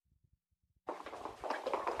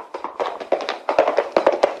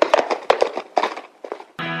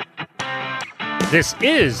This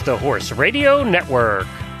is the Horse Radio Network.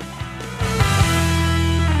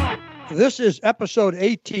 This is episode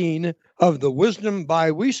 18 of the Wisdom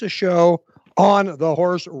by WISA show on the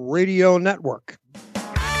Horse Radio Network.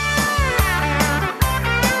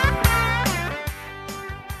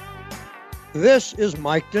 This is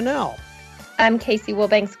Mike Donnell. I'm Casey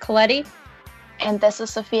Wilbanks-Coletti. And this is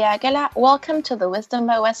Sophia Aguilar. Welcome to the Wisdom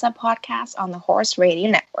by WISA podcast on the Horse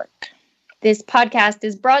Radio Network. This podcast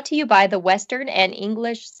is brought to you by the Western and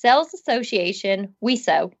English Sales Association,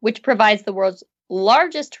 WISA, which provides the world's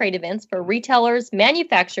largest trade events for retailers,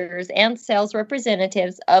 manufacturers, and sales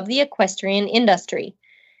representatives of the equestrian industry.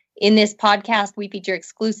 In this podcast, we feature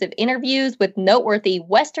exclusive interviews with noteworthy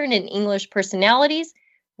Western and English personalities,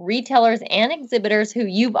 retailers, and exhibitors who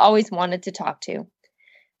you've always wanted to talk to.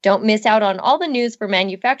 Don't miss out on all the news for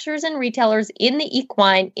manufacturers and retailers in the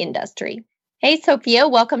equine industry. Hey, Sophia,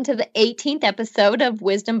 welcome to the 18th episode of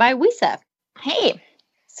Wisdom by WISA. Hey.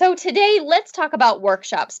 So today, let's talk about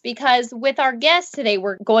workshops, because with our guest today,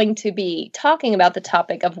 we're going to be talking about the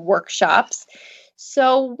topic of workshops.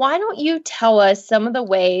 So why don't you tell us some of the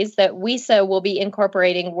ways that WISA will be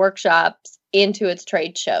incorporating workshops into its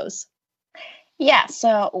trade shows? Yeah,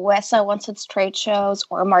 so WISA wants its trade shows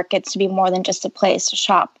or markets to be more than just a place to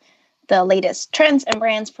shop the latest trends and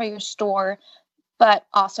brands for your store, but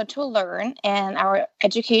also to learn. And our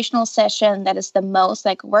educational session that is the most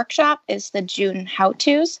like workshop is the June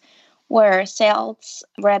How-Tos, where sales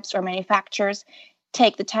reps or manufacturers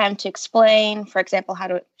take the time to explain, for example, how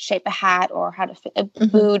to shape a hat or how to fit a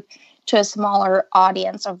boot to a smaller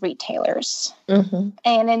audience of retailers.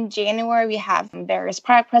 And in January, we have various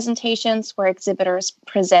product presentations where exhibitors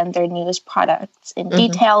present their newest products in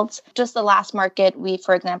details. Just the last market, we,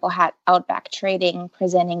 for example, had Outback Trading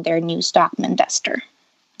presenting their new Stockman Duster.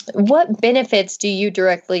 What benefits do you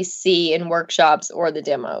directly see in workshops or the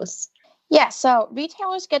demos? Yeah, so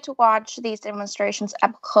retailers get to watch these demonstrations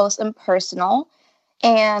up close and personal.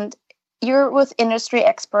 And you're with industry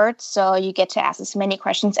experts, so you get to ask as many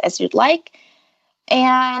questions as you'd like.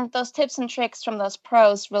 And those tips and tricks from those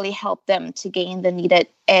pros really help them to gain the needed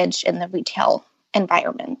edge in the retail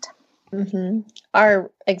environment.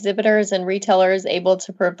 Are exhibitors and retailers able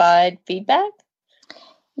to provide feedback?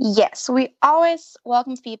 Yes, we always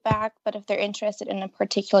welcome feedback, but if they're interested in a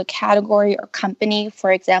particular category or company,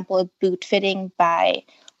 for example, a boot fitting by,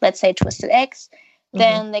 let's say, Twisted X,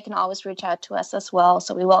 then they can always reach out to us as well.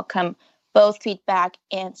 So we welcome both feedback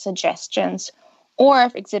and suggestions. Or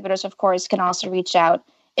if exhibitors, of course, can also reach out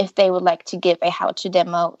if they would like to give a how-to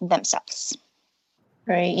demo themselves.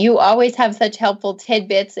 Right. You always have such helpful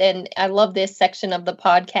tidbits, and I love this section of the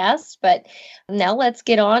podcast. But now let's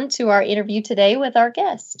get on to our interview today with our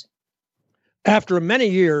guest. After many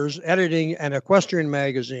years editing an equestrian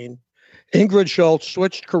magazine, Ingrid Schultz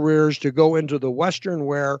switched careers to go into the Western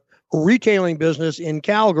wear retailing business in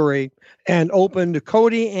Calgary and opened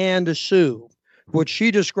Cody and Sue, which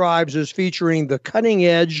she describes as featuring the cutting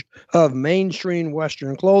edge of mainstream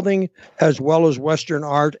Western clothing, as well as Western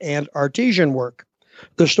art and artisan work.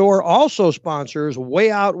 The store also sponsors Way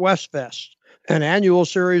Out West Fest, an annual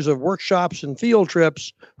series of workshops and field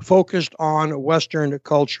trips focused on Western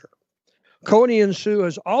culture. Cody and Sue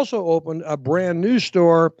has also opened a brand new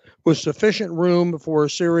store with sufficient room for a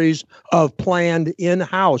series of planned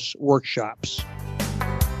in-house workshops.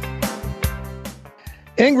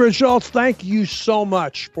 Ingrid Schultz, thank you so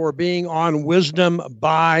much for being on Wisdom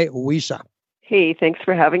by WISA. Hey, thanks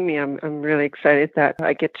for having me. I'm really excited that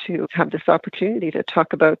I get to have this opportunity to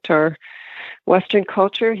talk about our Western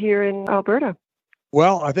culture here in Alberta.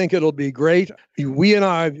 Well, I think it'll be great. We and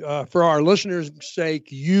I, for our listeners' sake,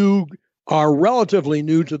 you are relatively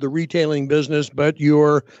new to the retailing business, but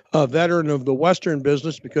you're a veteran of the Western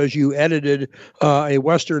business because you edited a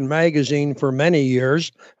Western magazine for many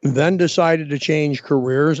years, then decided to change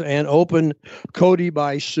careers and open Cody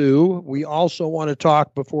by Sue. We also want to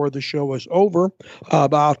talk before the show is over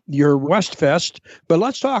about your Westfest, but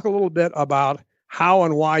let's talk a little bit about how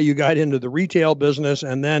and why you got into the retail business,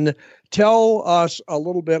 and then tell us a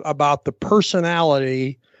little bit about the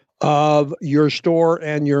personality of your store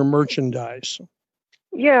and your merchandise.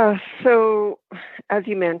 Yeah, so as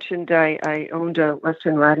you mentioned, I owned a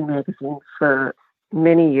Western riding magazine for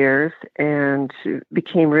many years and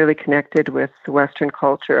became really connected with the Western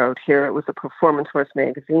culture out here. It was a performance horse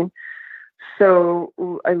magazine. So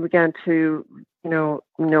I began to, know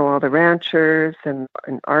all the ranchers and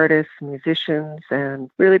artists, musicians,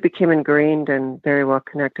 and really became ingrained and very well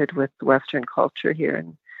connected with Western culture here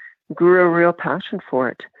and grew a real passion for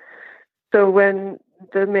it. So when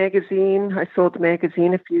the magazine. I sold the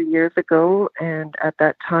magazine a few years ago, and at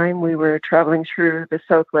that time we were traveling through the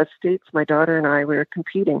Southwest states. My daughter and I were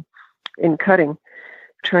competing in cutting,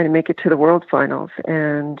 trying to make it to the World Finals.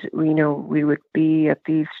 And we would be at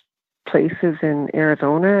these places in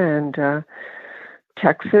Arizona and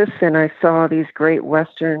Texas, and I saw these great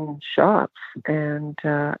Western shops, and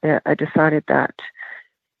I decided that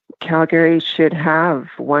Calgary should have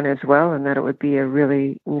one as well, and that it would be a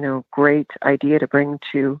really, great idea to bring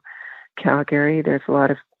to Calgary. There's a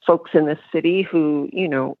lot of folks in the city who,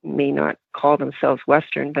 may not call themselves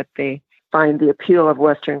Western, but they find the appeal of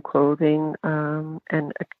Western clothing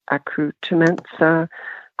and accoutrements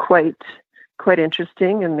quite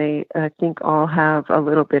interesting, and they, I think, all have a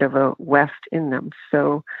little bit of a West in them.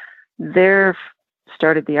 So there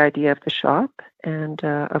started the idea of the shop and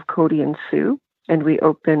of Cody and Sue, and we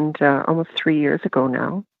opened almost 3 years ago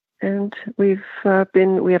now. And we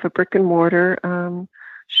have a brick and mortar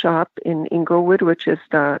shop in Inglewood, which is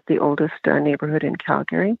the oldest neighborhood in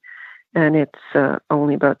Calgary, and it's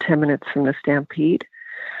only about 10 minutes from the Stampede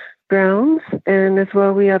grounds. And as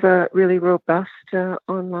well, we have a really robust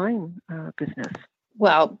online business.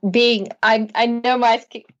 Well, I know Mike's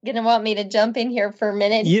going to want me to jump in here for a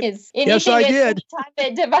minute. Yes, I did.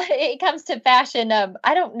 It comes to fashion.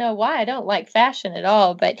 I don't know why I don't like fashion at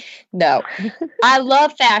all, but no, I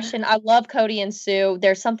love fashion. I love Cody and Sue.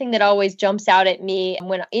 There's something that always jumps out at me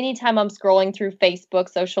anytime I'm scrolling through Facebook,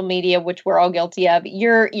 social media, which we're all guilty of.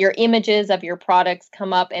 Your images of your products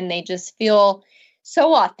come up, and they just feel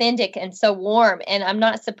so authentic and so warm. And I'm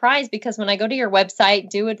not surprised, because when I go to your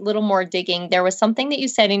website, do a little more digging, there was something that you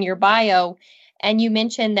said in your bio, and you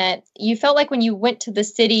mentioned that you felt like when you went to the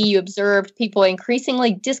city, you observed people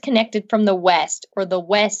increasingly disconnected from the West, or the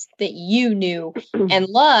West that you knew and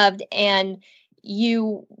loved. And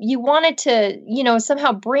you wanted to,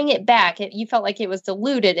 somehow bring it back. You felt like it was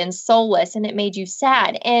diluted and soulless, and it made you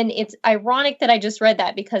sad. And it's ironic that I just read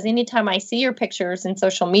that, because anytime I see your pictures in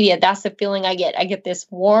social media, that's the feeling I get. I get this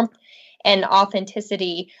warmth and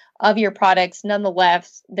authenticity of your products.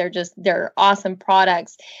 Nonetheless, they're awesome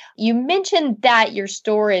products. You mentioned that your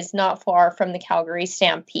store is not far from the Calgary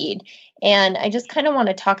Stampede. And I just kind of want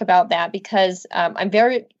to talk about that, because I'm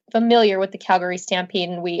very familiar with the Calgary Stampede,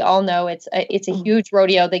 and we all know it's a huge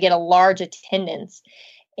rodeo. They get a large attendance,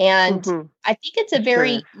 and I think it's a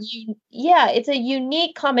very it's a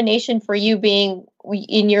unique combination for you being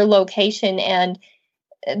in your location, and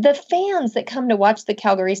the fans that come to watch the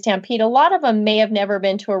Calgary Stampede. A lot of them may have never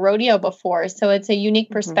been to a rodeo before, so it's a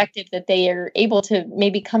unique perspective that they are able to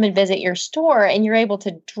maybe come and visit your store, and you're able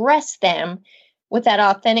to dress them with that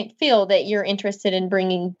authentic feel that you're interested in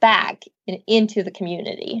bringing back into the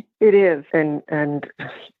community. It is. And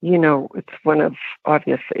it's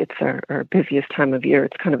obviously it's our busiest time of year.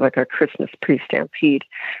 It's kind of like our Christmas pre-Stampede,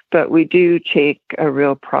 but we do take a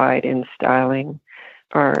real pride in styling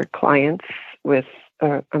our clients with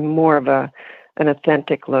a more of an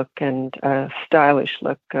authentic look and a stylish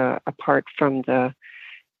look, apart from the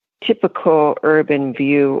typical urban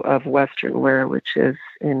view of Western wear, which is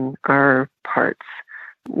in our parts,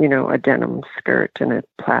 a denim skirt and a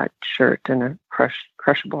plaid shirt and a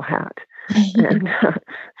crushable hat. And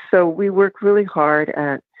so we work really hard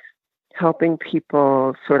at helping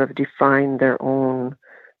people sort of define their own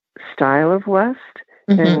style of West.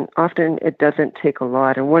 And often it doesn't take a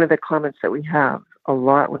lot. And one of the comments that we have a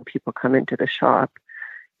lot when people come into the shop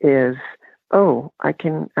is, "Oh, I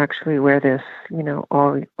can actually wear this,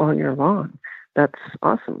 all year long. That's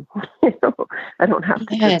awesome." I don't have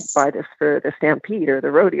to just buy this for the Stampede or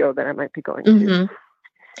the rodeo that I might be going to.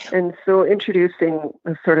 And so introducing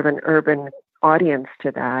a sort of an urban audience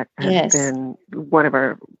to that has been one of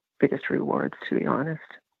our biggest rewards, to be honest.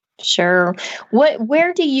 Sure.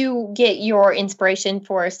 Where do you get your inspiration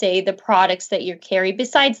for, say, the products that you carry?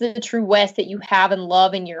 Besides the True West that you have and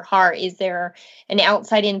love in your heart, is there an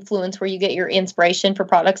outside influence where you get your inspiration for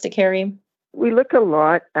products to carry? We look a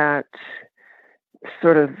lot at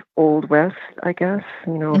sort of Old West, I guess,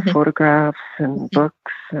 photographs and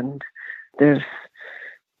books. And there's,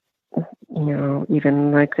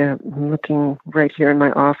 even like looking right here in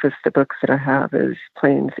my office, the books that I have is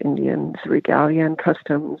Plains Indians, Regalia and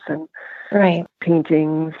Customs, and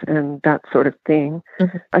paintings and that sort of thing.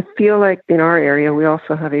 I feel like in our area, we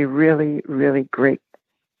also have a really, really great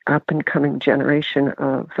up-and-coming generation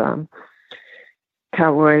of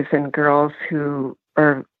cowboys and girls who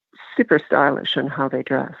are super stylish in how they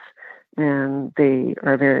dress. And they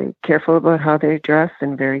are very careful about how they dress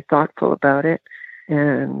and very thoughtful about it.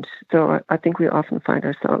 And so I think we often find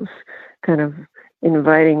ourselves kind of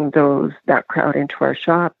inviting that crowd into our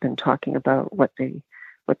shop and talking about what they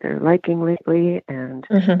what they're liking lately. And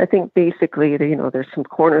I think basically, there's some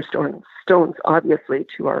cornerstones, obviously,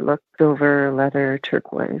 to our look: silver, leather,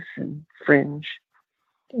 turquoise, and fringe.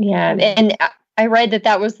 Yeah, and I read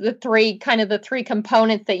that was the three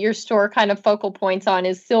components that your store kind of focal points on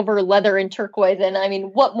is silver, leather, and turquoise. And I mean,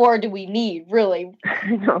 what more do we need, really?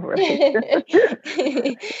 I know,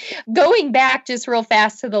 right? Going back just real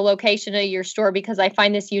fast to the location of your store, because I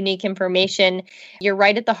find this unique information. You're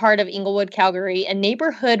right at the heart of Englewood, Calgary, a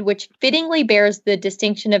neighborhood which fittingly bears the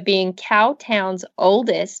distinction of being Cowtown's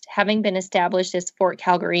oldest, having been established as Fort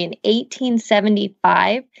Calgary in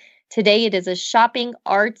 1875. Today, it is a shopping,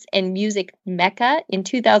 arts, and music mecca. In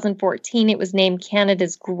 2014, it was named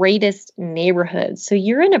Canada's greatest neighborhood. So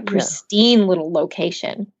you're in a pristine little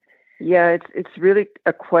location. Yeah, it's really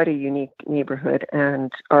quite a unique neighborhood,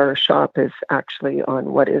 and our shop is actually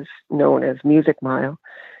on what is known as Music Mile.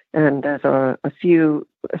 And there's a few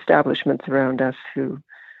establishments around us who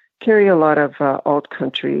carry a lot of alt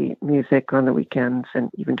country music on the weekends and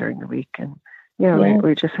even during the week. And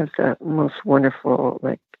we just have the most wonderful,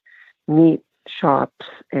 neat shops,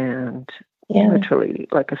 and literally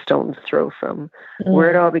like a stone's throw from where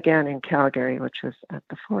it all began in Calgary, which was at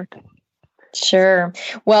the fort. Sure.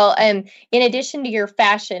 Well, in addition to your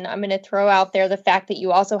fashion, I'm going to throw out there the fact that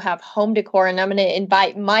you also have home decor, and I'm going to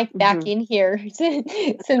invite Mike back in here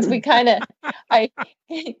since we kind of,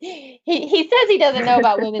 he says he doesn't know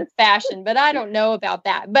about women's fashion, but I don't know about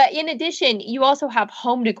that. But in addition, you also have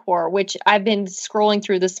home decor, which I've been scrolling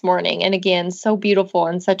through this morning, and again, so beautiful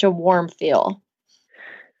and such a warm feel.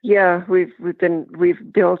 Yeah, we've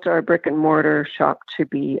built our brick and mortar shop to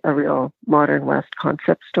be a real Modern West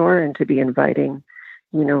concept store, and to be inviting,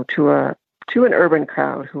 to an urban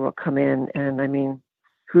crowd who will come in. And I mean,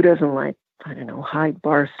 who doesn't like, I don't know, high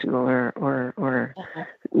bar stool or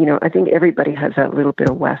I think everybody has that little bit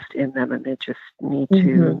of West in them, and they just need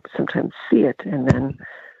to sometimes see it, and then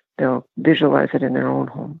they'll visualize it in their own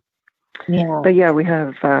home. Yeah. But we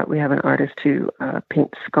have an artist who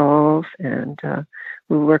paints skulls, and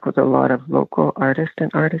we work with a lot of local artists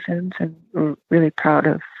and artisans, and we're really proud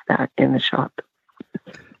of that in the shop.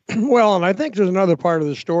 Well, and I think there's another part of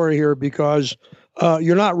the story here, because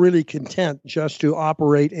you're not really content just to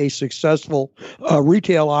operate a successful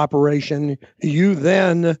retail operation. You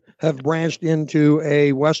then have branched into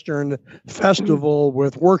a Western festival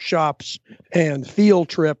with workshops and field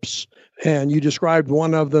trips. And you described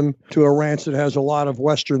one of them to a ranch that has a lot of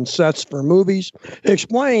Western sets for movies.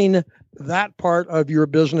 Explain that part of your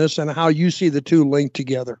business and how you see the two linked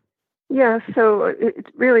together. Yeah, so it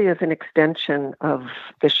really is an extension of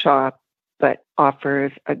the shop, but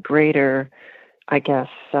offers a greater,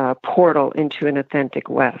 portal into an authentic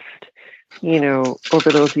West.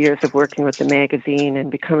 Over those years of working with the magazine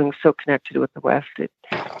and becoming so connected with the West,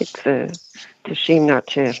 it's a shame not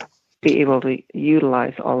to be able to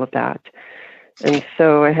utilize all of that. And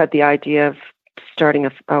so I had the idea of starting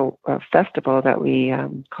a festival that we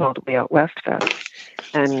called Way Out West Fest.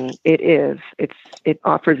 And it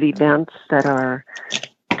offers events that are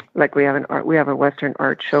like we have a Western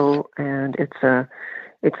art show, and it's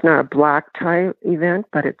not a black tie event,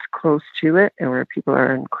 but it's close to it, and where people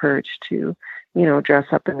are encouraged to, dress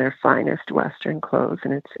up in their finest Western clothes.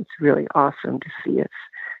 And it's really awesome to see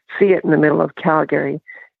it in the middle of Calgary.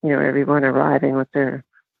 Everyone arriving with their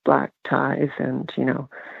black ties and,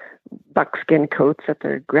 buckskin coats that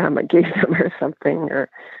their grandma gave them or something.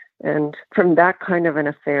 And from that kind of an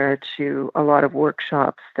affair to a lot of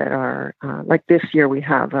workshops that are, like this year we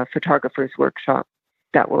have a photographer's workshop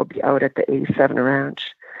that will be out at the A7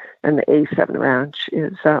 Ranch. And the A7 Ranch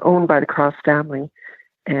is owned by the Cross family.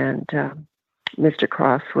 And Mr.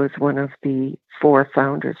 Cross was one of the 4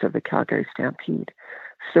 founders of the Calgary Stampede.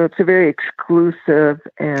 So it's a very exclusive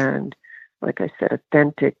and, like I said,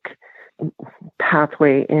 authentic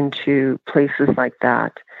pathway into places like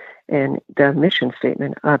that. And the mission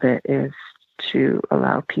statement of it is to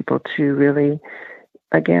allow people to really,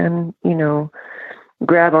 again,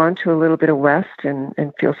 grab onto a little bit of West and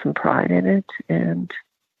feel some pride in it. And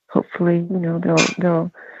hopefully,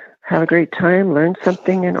 they'll have a great time, learn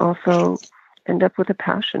something, and also end up with a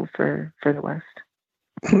passion for the West.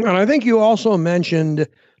 And I think you also mentioned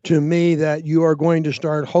to me that you are going to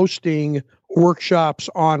start hosting workshops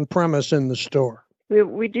on premise in the store.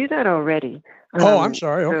 We do that already. I'm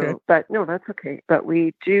sorry. Okay. But no, that's okay. But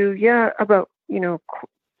we do, about,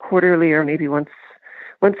 quarterly or maybe once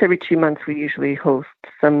every 2 months, we usually host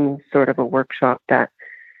some sort of a workshop that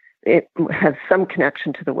it has some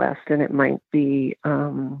connection to the West. And it might be,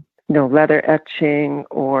 leather etching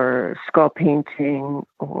or skull painting,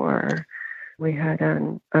 or we had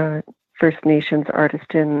a First Nations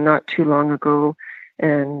artist in not too long ago,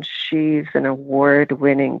 And she's an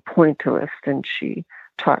award-winning pointillist, and she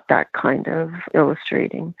taught that kind of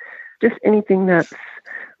illustrating. Just anything that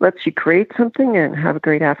lets you create something and have a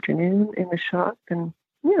great afternoon in the shop. And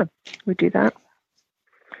yeah, we do that.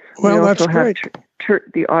 Well, we that's also great. have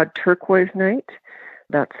the odd turquoise night.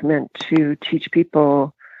 That's meant to teach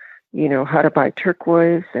people, how to buy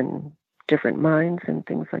turquoise and different mines and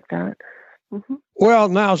things like that. Mm-hmm. Well,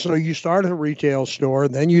 now, so you started a retail store,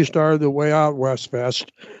 then you started the Way Out West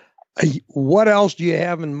Fest. What else do you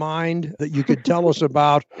have in mind that you could tell us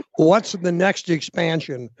about? What's the next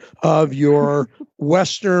expansion of your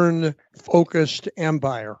Western-focused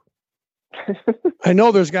empire? I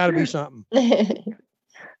know there's got to be something.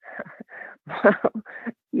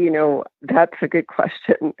 Well, that's a good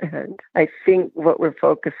question. And I think what we're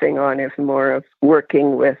focusing on is more of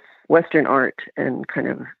working with Western art and kind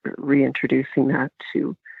of reintroducing that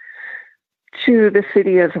to the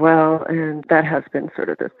city as well. And that has been sort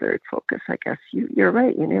of the third focus, I guess. You're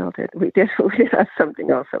right. You nailed it. We did have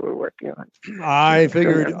something else that we're working on. I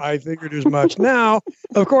figured as much. Now,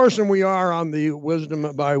 of course, and we are on the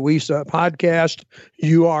Wisdom by WISA podcast.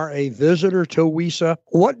 You are a visitor to WISA.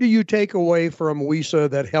 What do you take away from WISA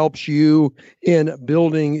that helps you in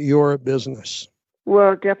building your business?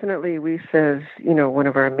 Well, definitely WISA is, one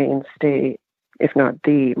of our mainstay, if not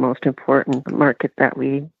the most important market that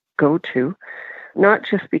we go to, not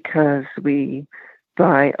just because we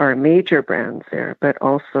buy our major brands there, but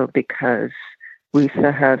also because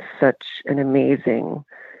WISA has such an amazing,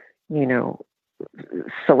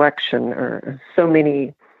 selection, or so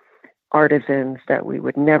many artisans that we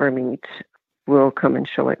would never meet will come and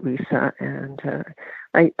show at WISA. And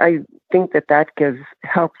I think that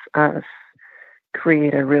helps us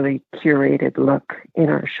create a really curated look in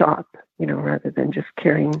our shop, rather than just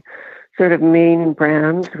carrying sort of main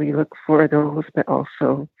brands. We look for those, but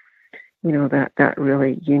also, that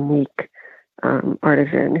really unique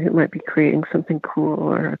artisan who might be creating something cool,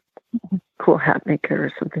 or a cool hat maker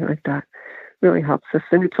or something like that, really helps us.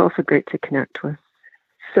 And it's also great to connect with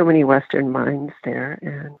so many Western minds there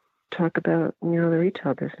and talk about, the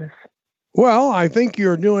retail business. Well, I think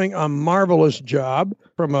you're doing a marvelous job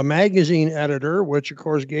from a magazine editor, which of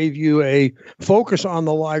course gave you a focus on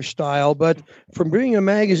the lifestyle, but from being a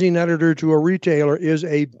magazine editor to a retailer is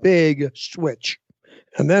a big switch.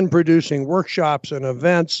 And then producing workshops and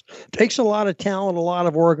events takes a lot of talent, a lot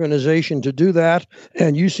of organization to do that.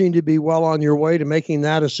 And you seem to be well on your way to making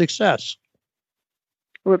that a success.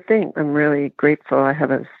 Well, thanks. I'm really grateful. I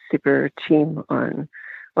have a super team on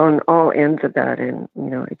all ends of that. And,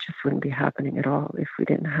 it just wouldn't be happening at all if I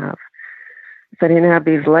didn't have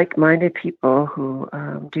these like-minded people who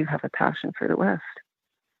do have a passion for the West.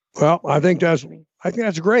 Well, I think that's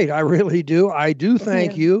great. I really do. I do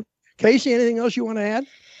thank you. Casey, anything else you want to add?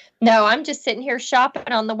 No, I'm just sitting here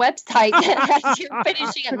shopping on the website as you're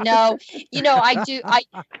finishing up. No,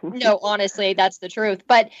 honestly, that's the truth.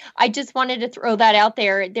 But I just wanted to throw that out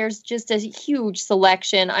there. There's just a huge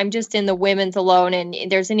selection. I'm just in the women's alone, and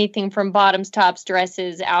there's anything from bottoms, tops,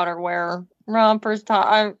 dresses, outerwear, rompers,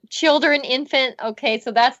 children, infant. Okay,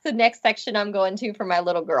 so that's the next section I'm going to for my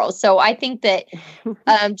little girls. So I think that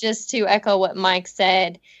just to echo what Mike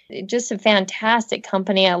said, just a fantastic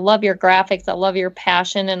company. I love your graphics. I love your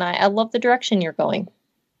passion, and I love the direction you're going.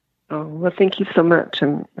 Oh, well, thank you so much.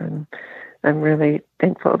 I'm really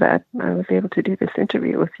thankful that I was able to do this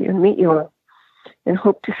interview with you and meet you all, and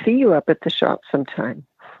hope to see you up at the shop sometime.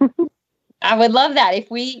 I would love that.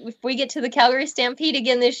 If we get to the Calgary Stampede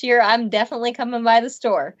again this year, I'm definitely coming by the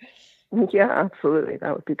store. Yeah, absolutely.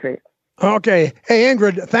 That would be great. Okay. Hey,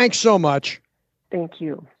 Ingrid, thanks so much. Thank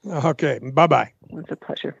you. Okay. Bye-bye. It was a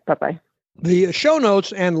pleasure. Bye-bye. The show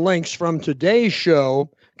notes and links from today's show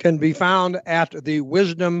can be found at the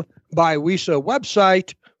Wisdom by WISA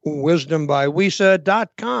website,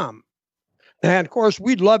 wisdombywisa.com. And, of course,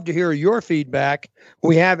 we'd love to hear your feedback.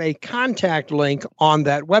 We have a contact link on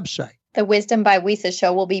that website. The Wisdom by WISA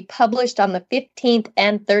show will be published on the 15th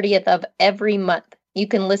and 30th of every month. You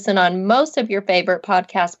can listen on most of your favorite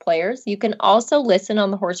podcast players. You can also listen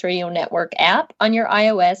on the Horse Radio Network app on your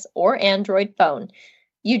iOS or Android phone.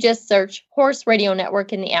 You just search Horse Radio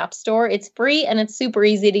Network in the App Store. It's free and it's super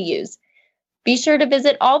easy to use. Be sure to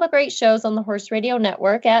visit all the great shows on the Horse Radio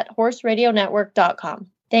Network at horseradionetwork.com.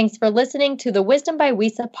 Thanks for listening to the Wisdom by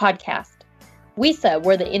WISA podcast. WISA,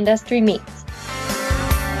 where the industry meets.